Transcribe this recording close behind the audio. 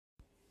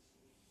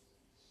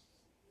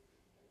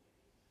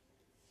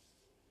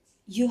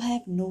You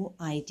have no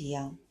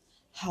idea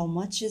how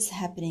much is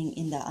happening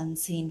in the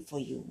unseen for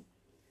you.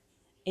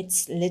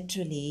 It's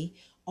literally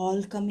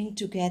all coming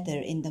together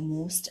in the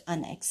most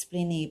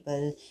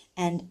unexplainable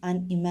and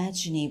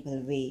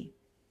unimaginable way.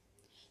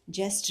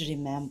 Just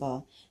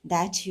remember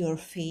that your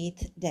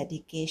faith,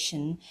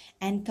 dedication,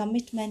 and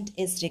commitment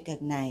is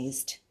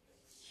recognized.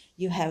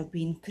 You have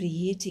been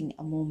creating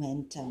a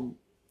momentum.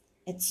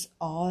 It's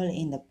all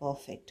in the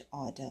perfect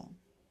order.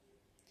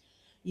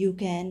 You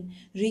can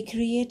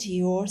recreate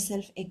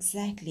yourself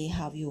exactly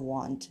how you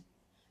want.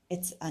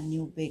 It's a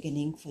new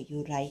beginning for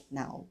you right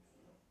now.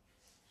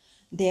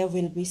 There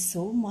will be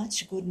so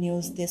much good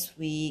news this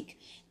week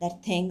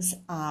that things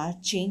are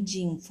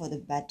changing for the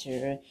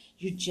better.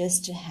 You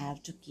just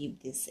have to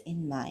keep this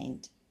in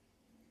mind.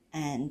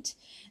 And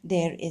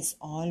there is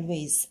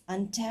always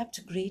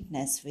untapped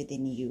greatness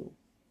within you.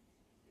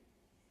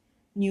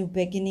 New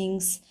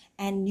beginnings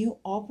and new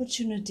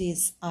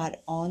opportunities are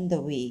on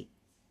the way.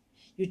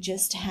 You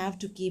just have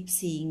to keep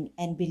seeing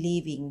and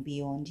believing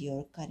beyond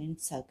your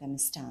current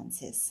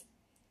circumstances.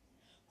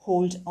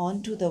 Hold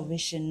on to the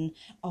vision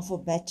of a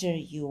better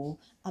you,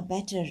 a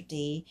better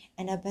day,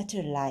 and a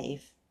better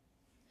life.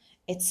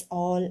 It's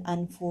all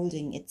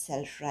unfolding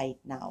itself right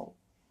now.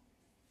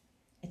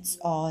 It's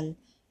all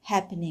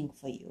happening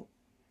for you.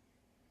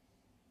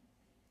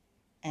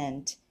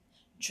 And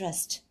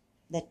trust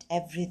that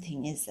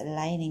everything is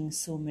aligning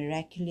so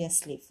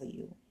miraculously for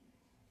you.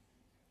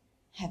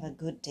 Have a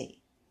good day.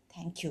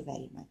 Thank you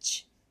very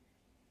much.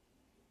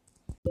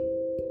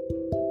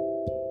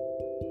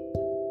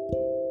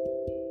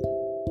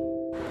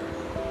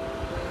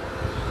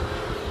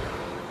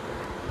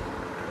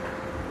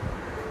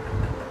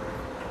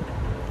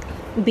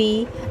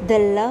 Be the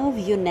love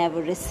you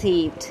never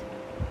received.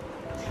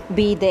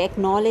 Be the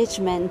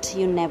acknowledgement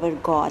you never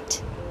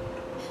got.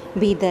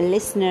 Be the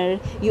listener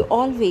you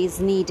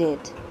always needed.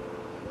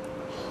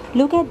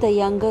 Look at the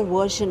younger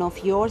version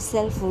of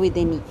yourself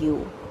within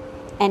you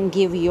and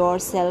give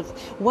yourself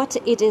what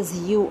it is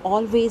you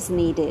always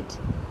needed.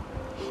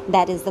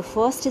 That is the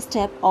first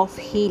step of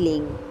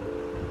healing.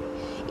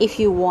 If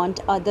you want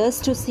others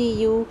to see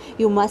you,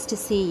 you must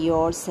see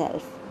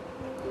yourself.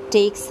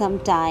 Take some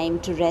time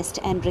to rest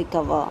and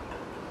recover.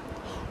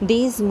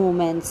 These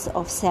moments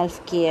of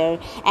self-care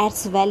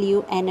adds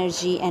value,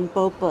 energy and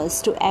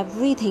purpose to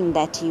everything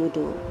that you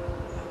do.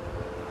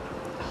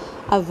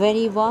 A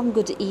very warm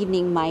good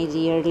evening, my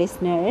dear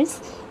listeners.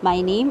 My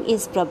name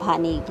is Prabha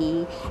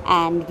Negi,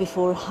 and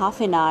before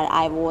half an hour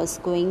I was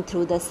going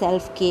through the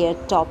self-care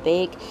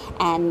topic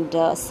and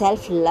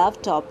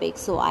self-love topic,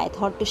 so I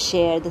thought to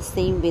share the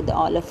same with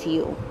all of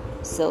you.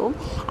 So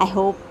I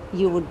hope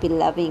you would be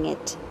loving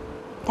it.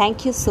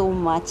 Thank you so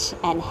much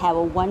and have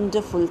a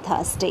wonderful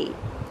Thursday.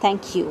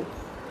 Thank you.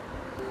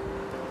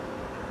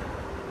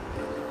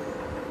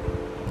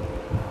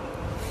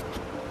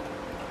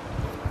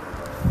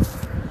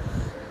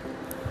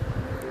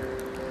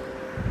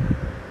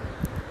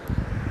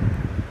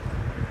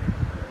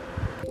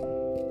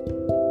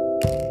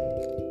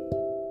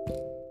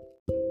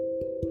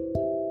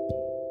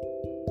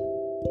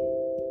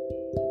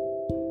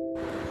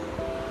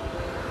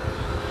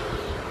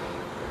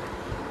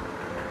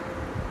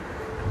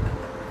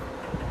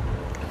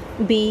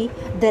 Be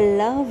the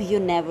love you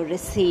never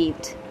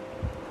received.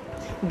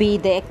 Be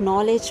the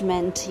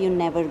acknowledgement you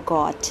never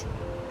got.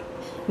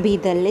 Be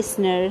the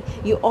listener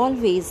you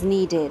always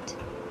needed.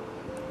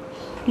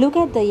 Look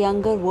at the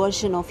younger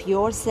version of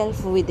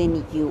yourself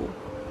within you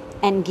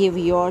and give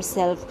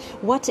yourself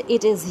what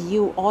it is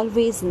you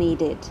always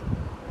needed.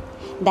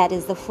 That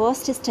is the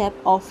first step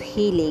of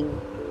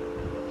healing.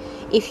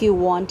 If you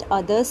want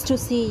others to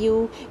see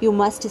you, you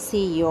must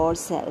see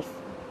yourself.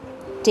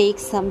 Take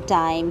some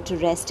time to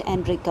rest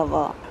and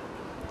recover.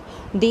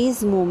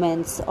 These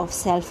moments of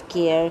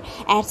self-care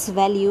adds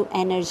value,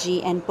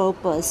 energy and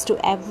purpose to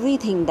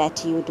everything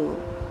that you do.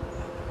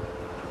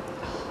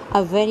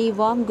 A very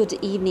warm good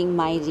evening,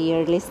 my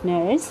dear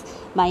listeners.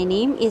 My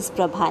name is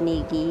Prabha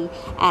Negi,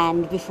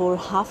 and before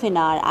half an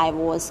hour I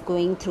was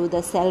going through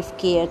the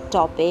self-care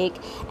topic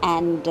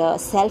and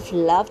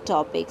self-love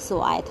topic,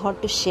 so I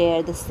thought to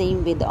share the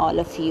same with all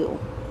of you.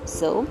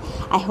 So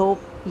I hope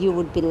you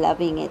would be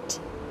loving it.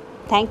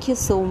 Thank you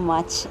so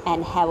much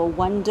and have a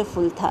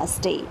wonderful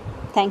Thursday.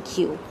 Thank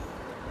you.